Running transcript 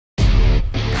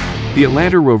The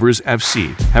Atlanta Rovers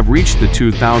FC have reached the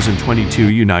 2022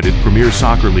 United Premier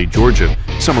Soccer League Georgia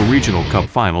Summer Regional Cup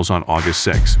Finals on August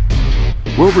 6.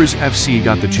 Rovers FC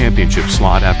got the championship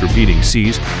slot after beating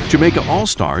SEAS Jamaica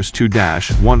All-Stars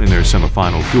 2-1 in their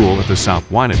semifinal duel at the South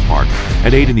Gwinett Park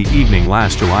at 8 in the evening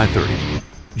last July 30.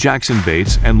 Jackson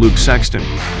Bates and Luke Sexton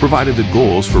provided the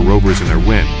goals for Rovers in their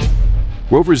win.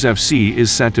 Rovers FC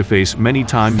is set to face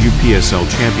many-time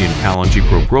UPSL champion Kalonji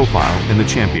Pro-Profile in the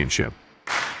championship.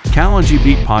 Kalonji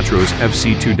beat Patros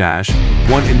FC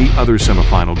 2-1 in the other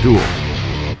semifinal duel.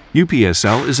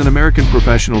 UPSL is an American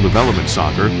professional development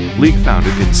soccer league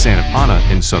founded in Santa Ana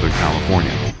in Southern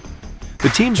California. The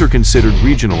teams are considered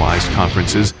regionalized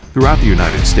conferences throughout the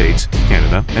United States,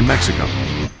 Canada, and Mexico.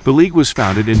 The league was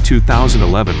founded in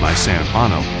 2011 by Santa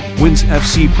Ana Winds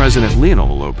FC president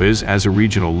Leonel Lopez as a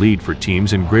regional lead for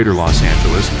teams in Greater Los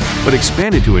Angeles, but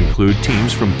expanded to include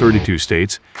teams from 32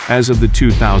 states as of the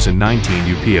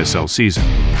 2019 UPSL season.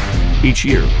 Each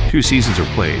year, 2 seasons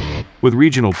are played, with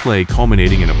regional play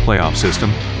culminating in a playoff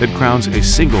system that crowns a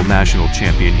single national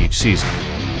champion each season.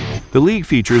 The league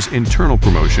features internal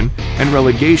promotion and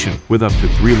relegation with up to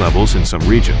 3 levels in some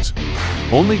regions.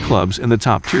 Only clubs in the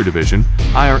top-tier division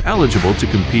I are eligible to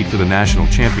compete for the national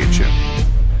championship.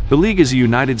 The league is a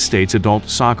United States Adult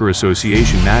Soccer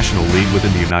Association national league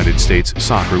within the United States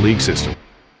Soccer League system.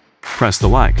 Press the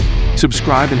like,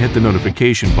 subscribe, and hit the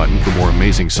notification button for more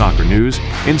amazing soccer news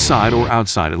inside or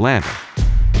outside Atlanta.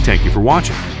 Thank you for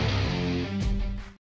watching.